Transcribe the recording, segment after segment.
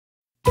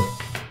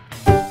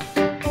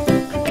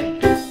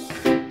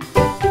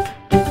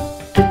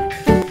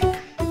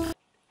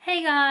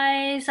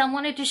I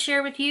wanted to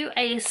share with you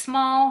a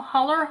small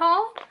Hollar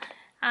haul.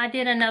 I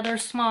did another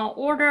small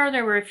order.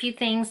 There were a few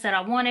things that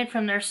I wanted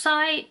from their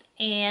site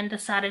and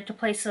decided to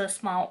place a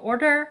small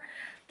order.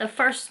 The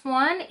first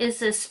one is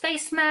this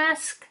face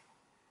mask.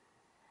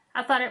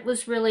 I thought it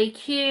was really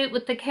cute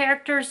with the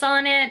characters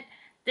on it.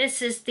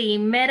 This is the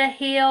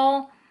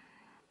Mediheal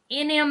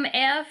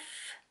NMF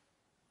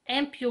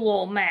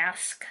Ampule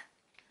Mask.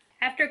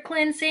 After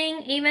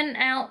cleansing, even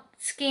out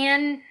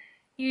skin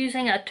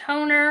using a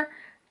toner,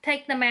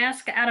 take the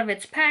mask out of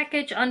its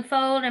package,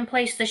 unfold and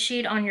place the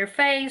sheet on your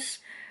face.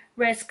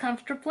 Rest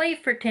comfortably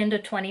for 10 to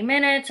 20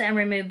 minutes and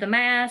remove the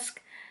mask.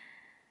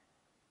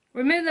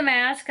 Remove the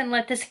mask and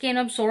let the skin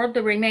absorb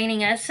the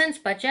remaining essence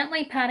by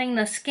gently patting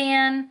the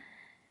skin.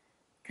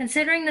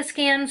 Considering the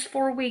skin's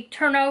 4-week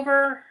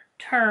turnover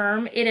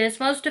term, it is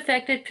most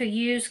effective to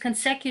use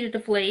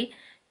consecutively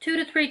 2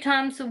 to 3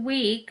 times a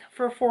week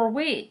for 4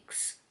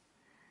 weeks.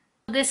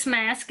 This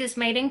mask is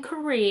made in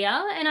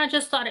Korea, and I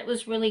just thought it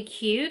was really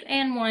cute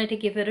and wanted to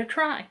give it a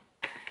try.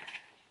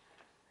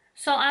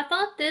 So I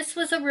thought this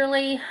was a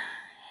really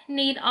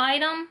neat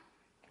item.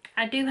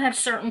 I do have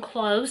certain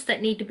clothes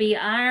that need to be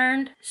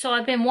ironed, so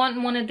I've been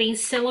wanting one of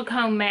these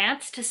silicone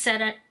mats to set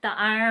the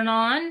iron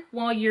on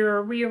while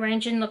you're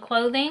rearranging the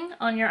clothing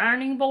on your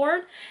ironing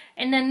board.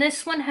 And then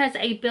this one has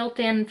a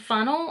built-in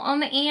funnel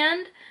on the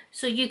end,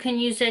 so you can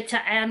use it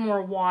to add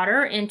more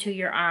water into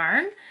your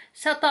iron.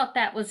 So I thought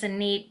that was a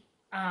neat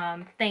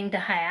thing to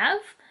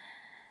have.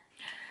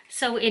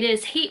 So it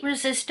is heat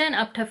resistant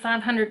up to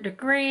 500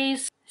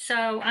 degrees.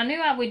 So I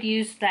knew I would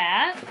use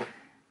that.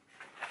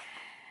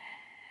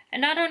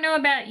 And I don't know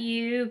about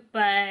you,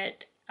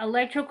 but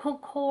electrical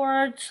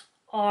cords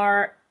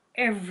are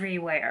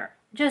everywhere.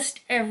 Just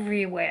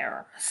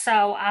everywhere.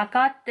 So I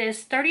got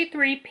this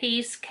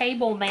 33-piece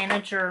cable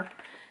manager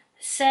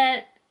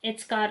set.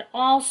 It's got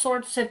all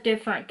sorts of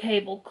different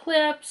cable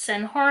clips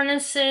and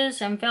harnesses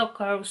and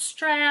Velcro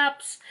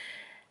straps.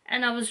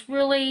 And I was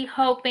really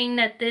hoping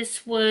that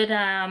this would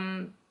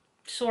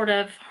sort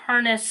of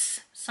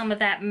harness some of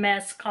that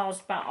mess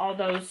caused by all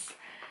those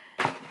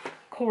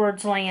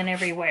cords laying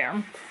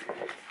everywhere.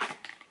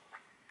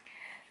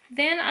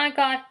 Then I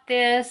got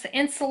this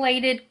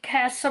insulated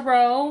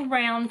casserole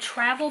round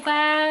travel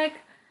bag.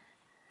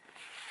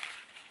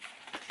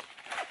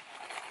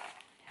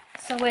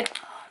 So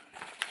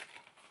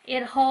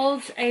it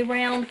holds a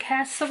round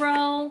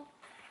casserole,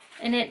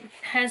 and it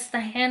has the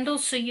handle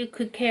so you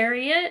could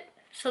carry it.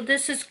 So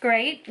this is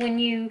great when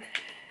you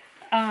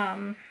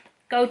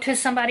go to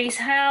somebody's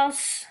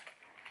house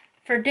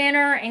for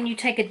dinner and you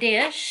take a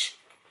dish.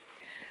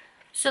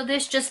 So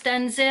this just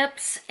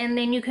unzips and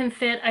then you can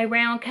fit a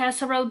round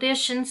casserole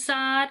dish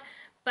inside.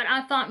 But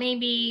I thought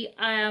maybe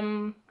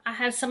I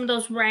have some of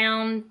those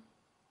round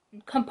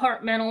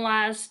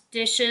compartmentalized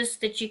dishes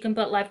that you can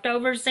put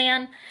leftovers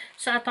in.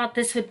 So I thought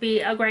this would be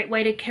a great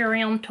way to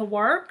carry them to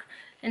work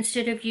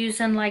instead of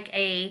using like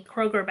a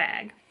Kroger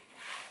bag.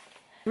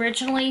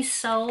 Originally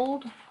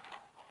sold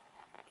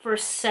for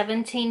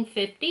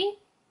 $17.50,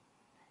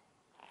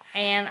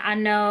 and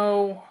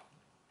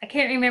I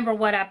can't remember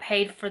what I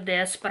paid for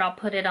this, but I'll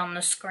put it on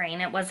the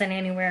screen. It wasn't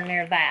anywhere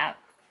near that.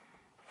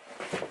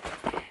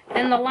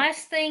 Then the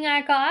last thing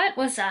I got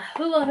was a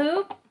hula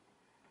hoop.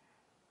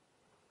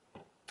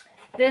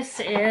 This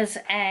is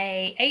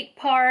a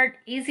 8-part,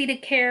 easy to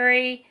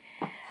carry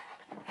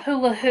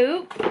hula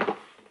hoop.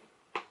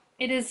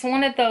 It is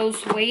one of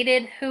those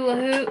weighted hula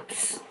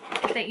hoops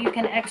that you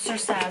can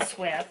exercise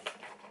with.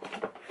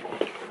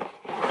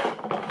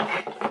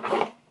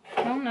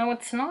 Oh no,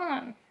 it's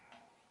not.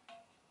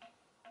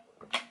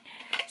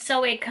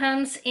 So it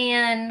comes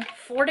in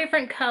 4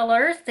 different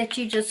colors that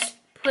you just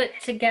put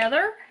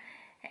together,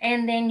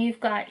 and then you've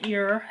got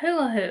your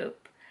hula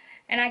hoop.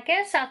 And I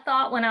guess I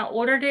thought when I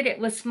ordered it, it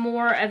was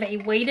more of a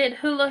weighted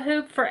hula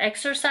hoop for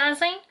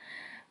exercising,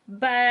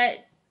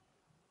 but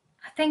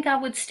I think I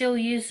would still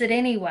use it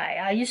anyway.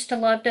 I used to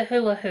love to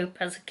hula hoop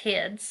as a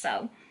kid.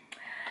 So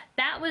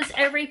that was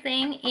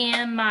everything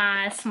in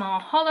my small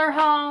Hollar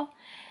haul.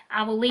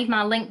 I will leave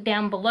my link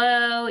down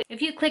below.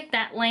 If you click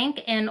that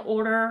link and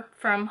order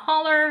from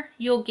Hollar,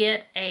 you'll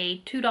get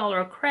a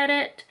 $2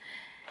 credit,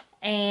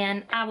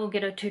 and I will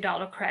get a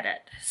 $2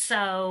 credit.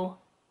 So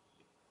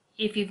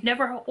if you've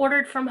never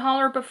ordered from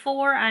Hollar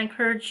before, I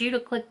encourage you to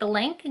click the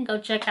link and go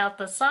check out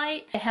the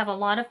site. They have a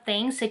lot of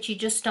things that you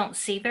just don't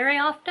see very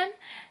often,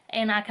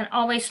 and I can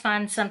always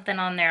find something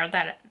on there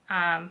that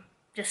I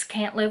just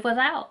can't live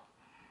without.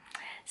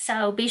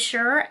 So be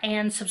sure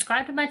and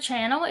subscribe to my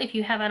channel if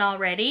you haven't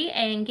already,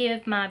 and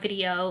give my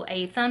video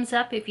a thumbs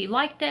up if you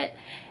liked it,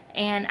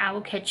 and I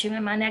will catch you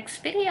in my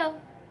next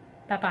video.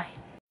 Bye-bye.